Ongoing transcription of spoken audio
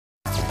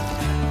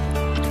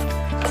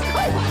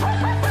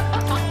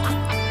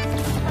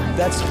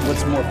That's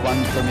what's more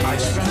fun for me. I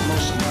spent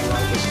most of my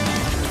life as an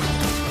actor.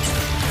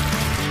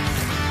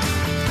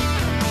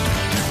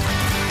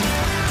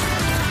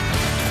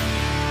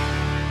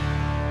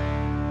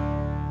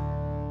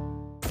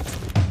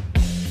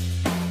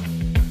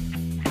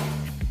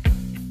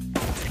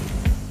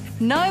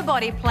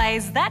 Nobody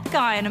plays that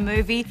guy in a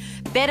movie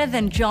better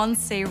than John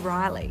C.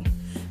 Reilly.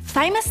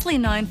 Famously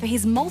known for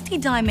his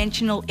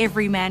multi-dimensional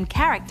everyman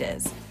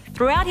characters,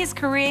 throughout his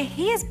career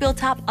he has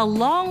built up a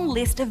long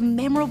list of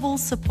memorable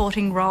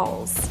supporting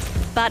roles.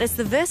 But it's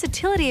the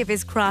versatility of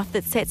his craft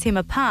that sets him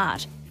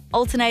apart,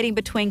 alternating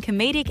between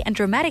comedic and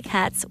dramatic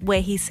hats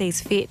where he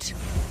sees fit.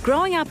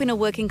 Growing up in a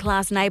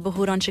working-class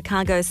neighbourhood on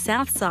Chicago's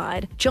South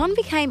Side, John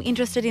became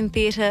interested in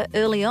theatre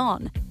early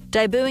on,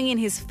 debuting in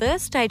his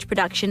first stage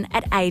production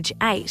at age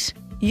 8.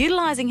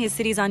 Utilising his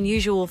city's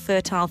unusual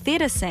fertile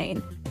theatre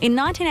scene, in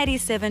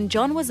 1987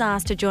 John was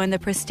asked to join the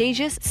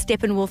prestigious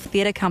Steppenwolf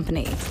Theatre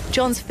Company.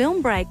 John's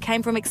film break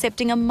came from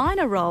accepting a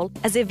minor role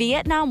as a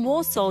Vietnam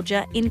War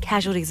soldier in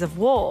Casualties of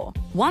War.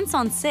 Once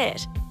on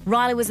set,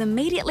 Reilly was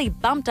immediately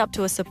bumped up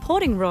to a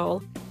supporting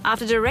role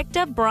after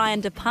director Brian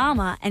De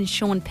Palma and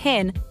Sean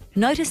Penn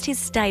noticed his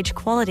stage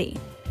quality.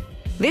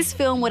 This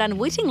film would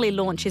unwittingly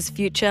launch his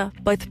future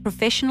both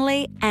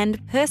professionally and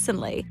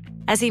personally,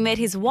 as he met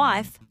his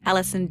wife,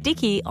 Alison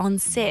Dickey, on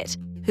set,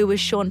 who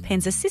was Sean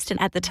Penn's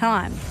assistant at the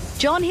time.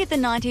 John hit the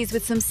 90s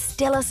with some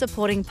stellar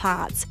supporting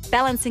parts,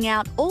 balancing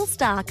out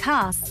all-star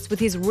casts with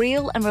his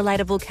real and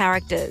relatable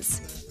characters.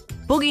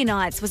 Boogie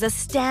Nights was a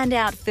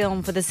standout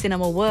film for the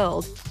cinema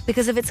world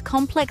because of its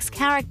complex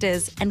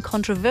characters and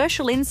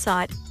controversial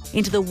insight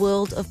into the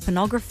world of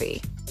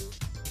pornography.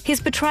 His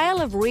portrayal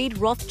of Reed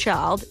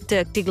Rothschild,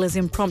 Dirk Diggler's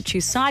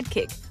impromptu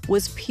sidekick,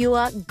 was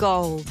pure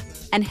gold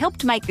and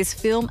helped make this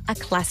film a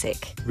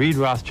classic. Reed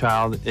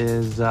Rothschild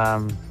is,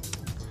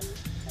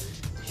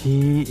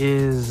 he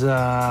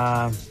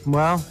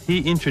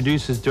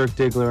introduces Dirk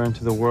Diggler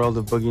into the world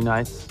of Boogie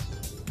Nights.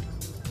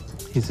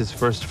 He's his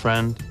first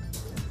friend,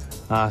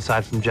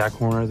 aside from Jack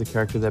Horner, the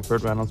character that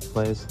Burt Reynolds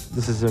plays.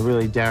 This is a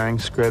really daring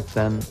script,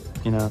 and,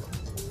 you know,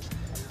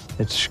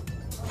 it's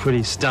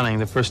pretty stunning.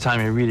 The first time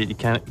you read it, you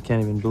can't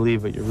even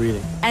believe what you're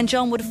reading. And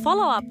John would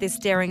follow up this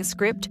daring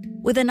script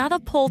with another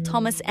Paul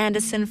Thomas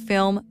Anderson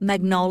film,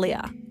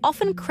 Magnolia.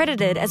 Often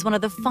credited as one of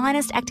the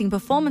finest acting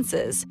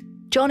performances,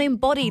 John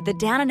embodied the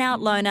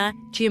down-and-out loner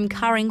Jim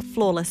Curring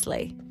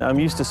flawlessly. I'm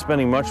used to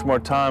spending much more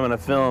time in a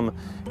film,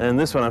 and in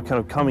this one I'm kind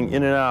of coming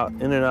in and out,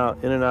 in and out,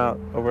 in and out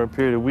over a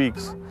period of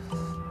weeks.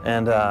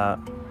 And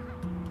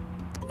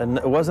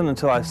it wasn't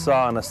until I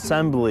saw an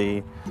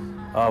assembly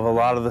of a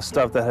lot of the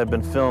stuff that had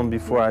been filmed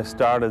before I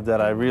started that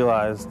I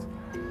realized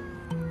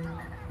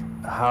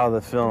how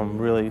the film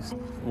really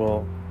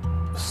will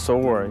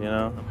soar, you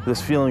know? This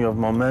feeling of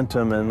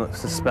momentum and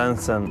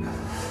suspense and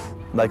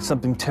like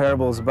something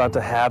terrible is about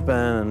to happen,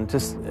 and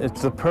just,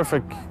 it's the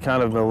perfect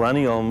kind of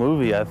millennial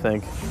movie, I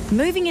think.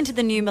 Moving into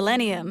the new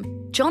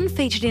millennium, John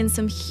featured in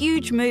some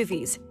huge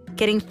movies,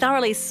 getting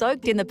thoroughly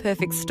soaked in The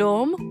Perfect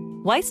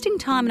Storm, wasting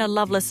time in a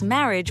loveless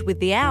marriage with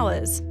The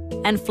Hours,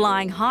 and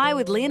flying high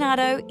with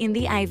Leonardo in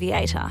The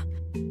Aviator.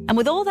 And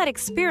with all that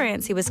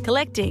experience he was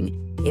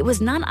collecting, it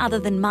was none other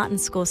than Martin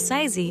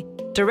Scorsese,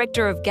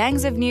 director of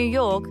Gangs of New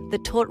York,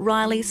 that taught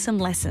Reilly some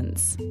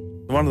lessons.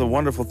 One of the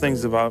wonderful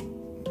things about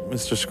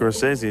Mr.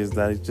 Scorsese is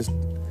that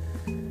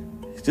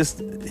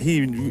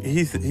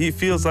he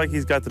feels like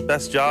he's got the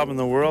best job in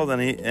the world,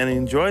 and he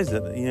enjoys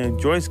it. He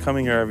enjoys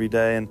coming here every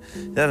day, and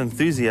that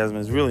enthusiasm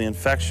is really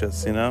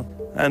infectious, you know.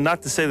 And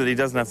not to say that he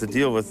doesn't have to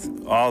deal with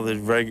all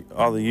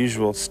the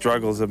usual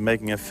struggles of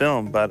making a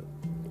film, but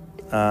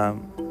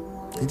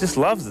he just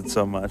loves it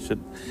so much.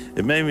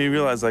 It made me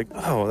realize, like,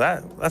 oh,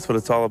 that's what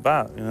it's all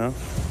about, you know.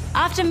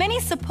 After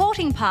many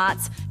supporting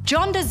parts,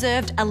 John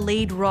deserved a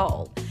lead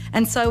role.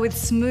 And so with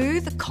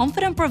smooth,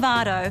 confident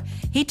bravado,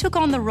 he took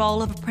on the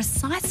role of a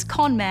precise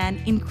con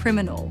man in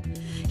Criminal.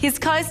 His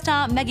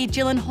co-star Maggie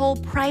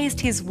Gyllenhaal praised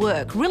his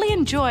work, really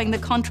enjoying the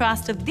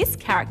contrast of this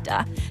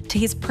character to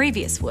his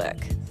previous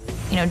work.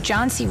 You know,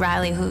 John C.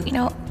 Reilly, who, you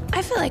know,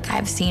 I feel like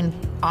I've seen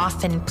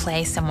often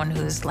play someone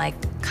who's like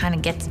kind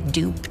of gets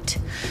duped,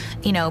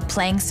 you know,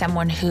 playing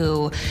someone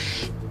who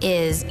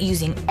is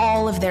using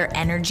all of their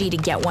energy to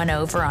get one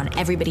over on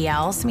everybody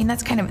else. I mean,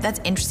 that's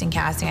interesting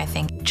casting, I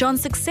think. John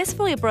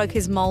successfully broke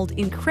his mould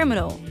in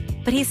Criminal,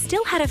 but he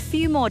still had a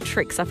few more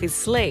tricks up his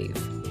sleeve.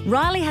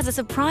 Reilly has a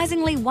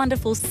surprisingly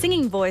wonderful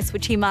singing voice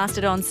which he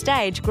mastered on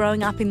stage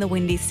growing up in the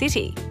Windy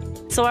City.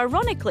 So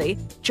ironically,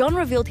 John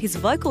revealed his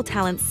vocal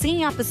talent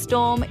singing up a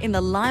storm in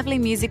the lively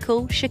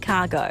musical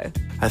Chicago.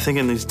 I think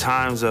in these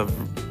times of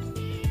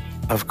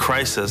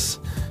crisis,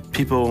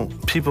 people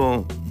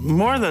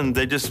more than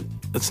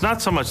it's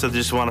not so much that they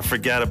just want to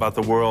forget about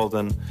the world,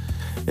 and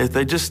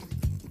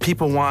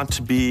people want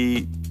to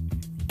be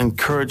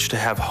encouraged to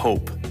have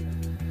hope.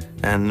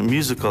 And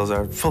musicals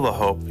are full of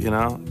hope, you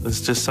know? There's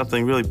just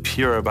something really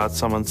pure about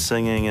someone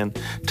singing and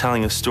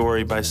telling a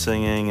story by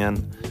singing,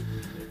 and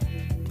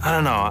I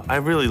don't know, I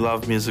really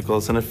love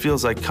musicals, and it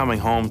feels like coming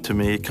home to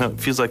me. It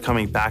feels like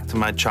coming back to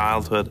my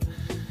childhood.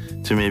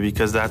 to me,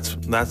 because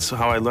that's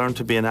how I learned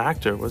to be an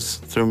actor, was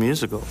through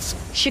musicals.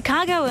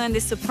 Chicago earned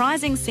this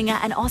surprising singer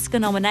an Oscar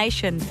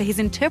nomination for his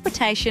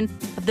interpretation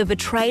of the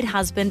betrayed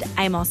husband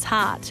Amos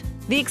Hart.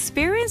 The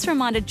experience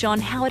reminded John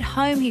how at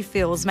home he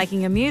feels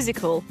making a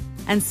musical,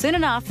 and soon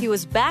enough he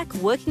was back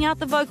working out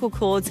the vocal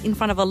cords in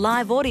front of a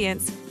live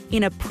audience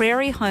in a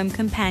Prairie Home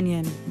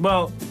Companion.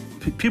 Well,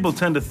 people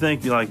tend to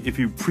think, like, if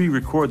you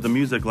pre-record the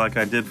music like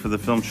I did for the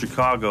film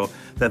Chicago,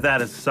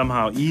 that is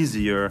somehow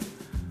easier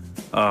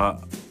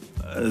that's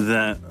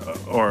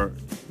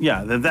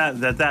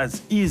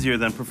easier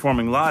than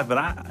performing live.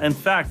 But in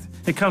fact,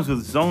 it comes with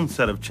its own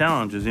set of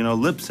challenges. You know,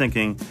 lip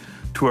syncing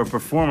to a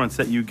performance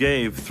that you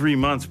gave 3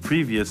 months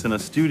previous in a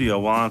studio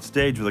while on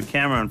stage with a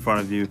camera in front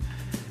of you.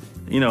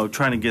 You know,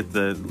 trying to get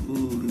the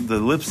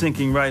lip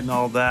syncing right and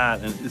all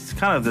that, and it's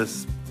kind of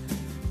this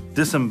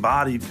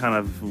disembodied kind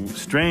of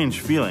strange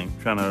feeling,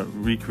 trying to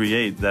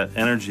recreate that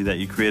energy that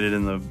you created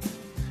in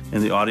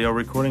the audio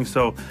recording.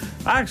 So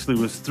I actually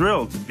was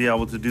thrilled to be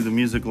able to do the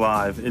music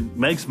live. It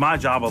makes my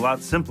job a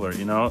lot simpler,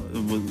 you know.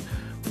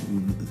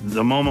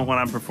 The moment when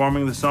I'm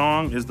performing the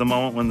song is the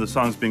moment when the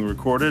song's being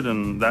recorded,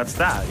 and that's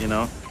that, you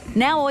know.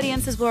 Now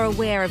audiences were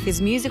aware of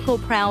his musical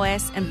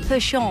prowess and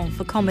penchant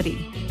for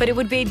comedy. But it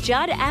would be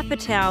Judd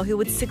Apatow who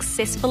would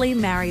successfully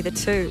marry the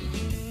two.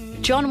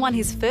 John won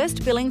his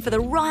first billing for the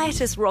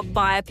riotous rock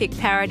biopic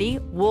parody,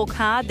 Walk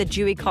Hard, The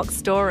Dewey Cox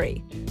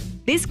Story.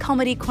 This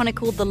comedy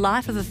chronicled the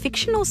life of a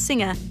fictional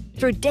singer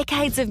through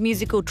decades of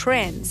musical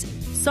trends.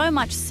 So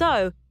much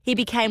so, he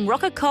became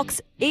Rocker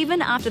Cox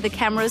even after the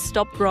cameras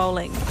stopped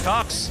rolling.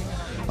 Cox,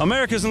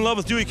 America's in love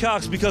with Dewey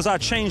Cox because I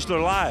changed their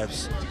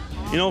lives.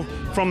 You know,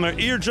 from their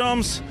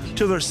eardrums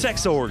to their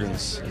sex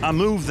organs. I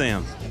moved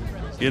them.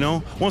 You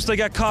know, once they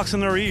got Cox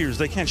in their ears,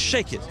 they can't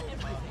shake it.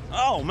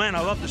 Oh man, I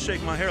love to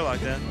shake my hair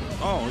like that.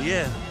 Oh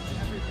yeah.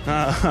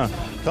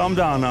 Calm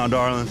down now,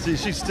 darling. See,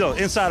 she's still,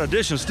 Inside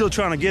Edition, still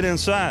trying to get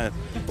inside.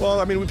 Well,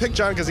 I mean, we picked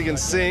John because he can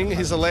sing,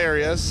 he's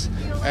hilarious,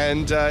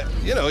 and,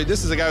 you know,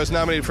 this is a guy who's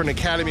nominated for an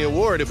Academy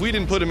Award. If we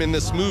didn't put him in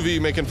this movie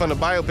making fun of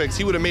biopics,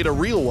 he would have made a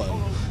real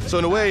one. So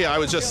in a way, I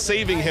was just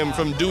saving him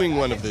from doing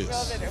one of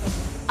these.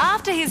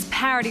 After his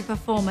parody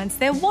performance,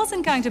 there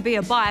wasn't going to be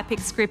a biopic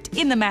script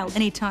in the mail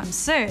anytime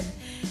soon.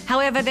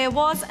 However, there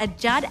was a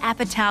Judd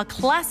Apatow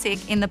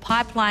classic in the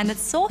pipeline that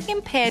saw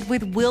him paired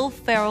with Will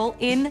Ferrell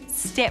in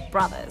Step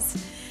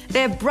Brothers.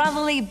 Their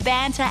brotherly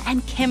banter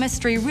and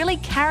chemistry really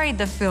carried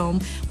the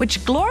film,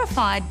 which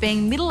glorified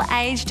being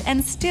middle-aged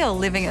and still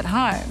living at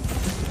home.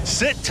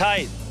 Sit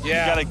tight.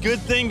 Yeah. You got a good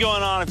thing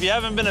going on. If you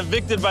haven't been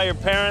evicted by your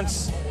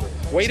parents,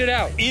 wait it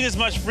out. Eat as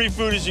much free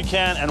food as you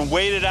can and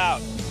wait it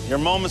out. Your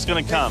moment's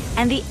gonna come.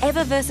 And the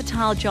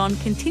ever-versatile John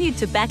continued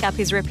to back up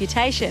his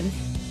reputation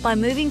by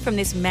moving from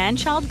this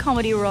man-child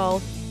comedy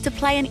role to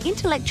play an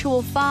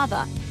intellectual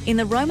father in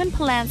the Roman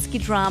Polanski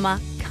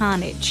drama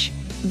Carnage.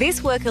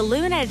 This work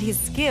illuminated his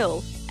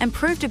skill and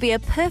proved to be a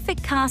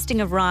perfect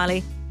casting of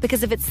Reilly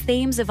because of its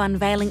themes of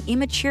unveiling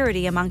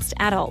immaturity amongst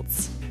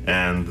adults.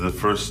 And the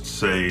first,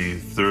 say,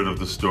 third of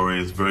the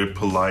story is very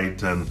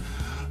polite and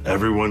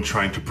everyone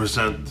trying to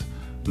present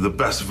the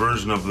best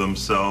version of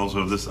themselves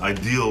or this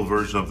ideal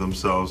version of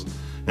themselves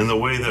in the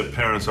way that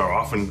parents are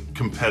often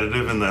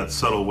competitive in that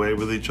subtle way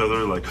with each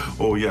other, like,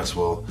 oh yes,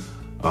 well,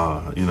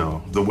 you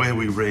know, the way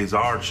we raise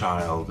our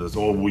child is,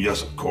 oh well,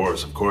 yes, of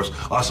course,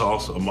 us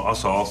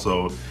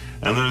also.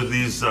 And there are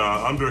these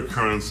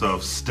undercurrents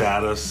of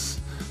status,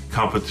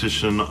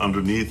 competition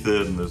underneath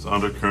it, and there's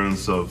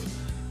undercurrents of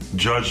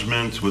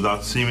judgment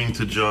without seeming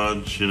to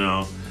judge, you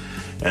know.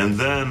 And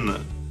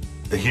then,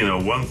 you know,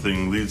 one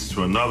thing leads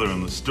to another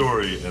in the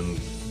story, and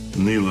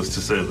needless to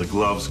say, the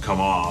gloves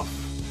come off.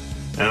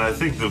 And I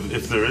think that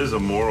if there is a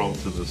moral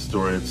to the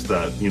story, it's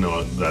that, you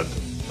know, that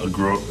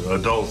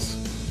adults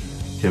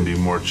can be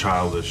more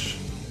childish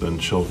than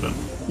children.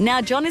 Now,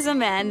 John is a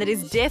man that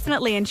is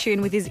definitely in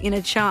tune with his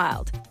inner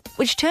child,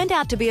 which turned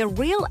out to be a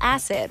real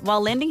asset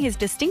while lending his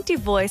distinctive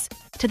voice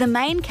to the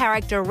main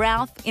character,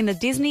 Ralph, in the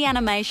Disney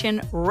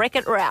animation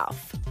Wreck-It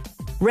Ralph.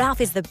 Ralph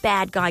is the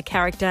bad guy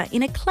character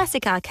in a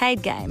classic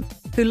arcade game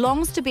who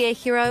longs to be a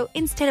hero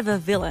instead of a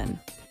villain.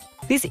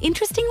 This,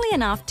 interestingly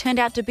enough, turned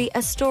out to be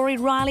a story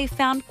Reilly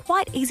found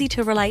quite easy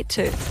to relate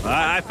to.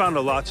 I found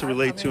a lot to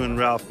relate to in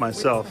Ralph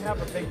myself.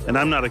 And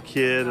I'm not a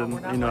kid, and,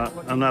 you know,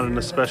 I'm not an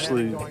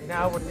especially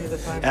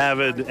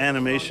avid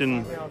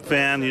animation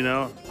fan, you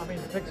know.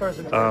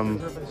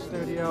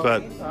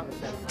 But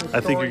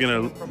I think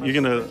you're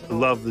gonna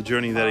love the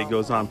journey that he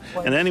goes on.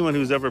 And anyone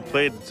who's ever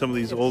played some of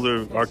these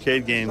older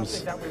arcade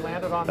games,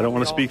 I don't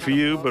want to speak for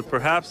you, but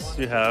perhaps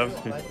you have.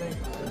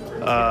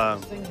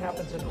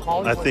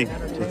 I think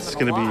it's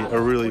going to be a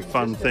really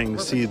fun thing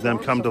to see them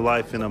come to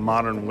life in a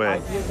modern way.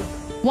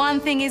 One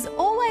thing is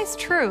always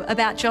true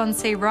about John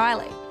C.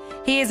 Reilly.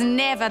 He is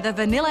never the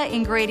vanilla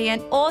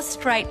ingredient or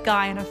straight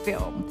guy in a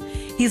film.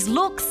 His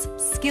looks,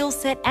 skill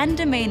set and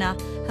demeanour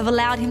have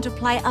allowed him to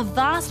play a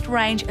vast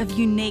range of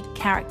unique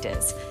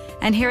characters.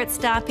 And here at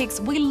Star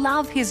Picks, we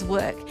love his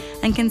work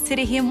and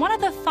consider him one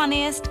of the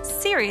funniest,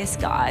 serious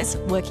guys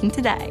working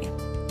today.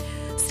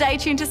 Stay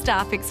tuned to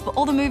Starfix for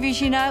all the movies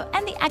you know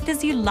and the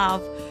actors you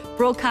love.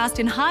 Broadcast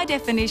in high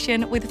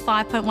definition with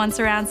 5.1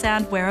 surround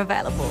sound where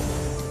available.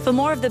 For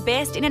more of the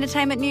best in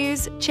entertainment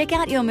news, check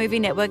out your Movie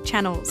Network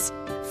channels.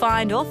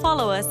 Find or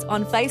follow us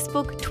on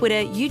Facebook,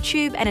 Twitter,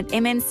 YouTube and at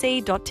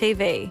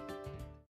mnc.tv.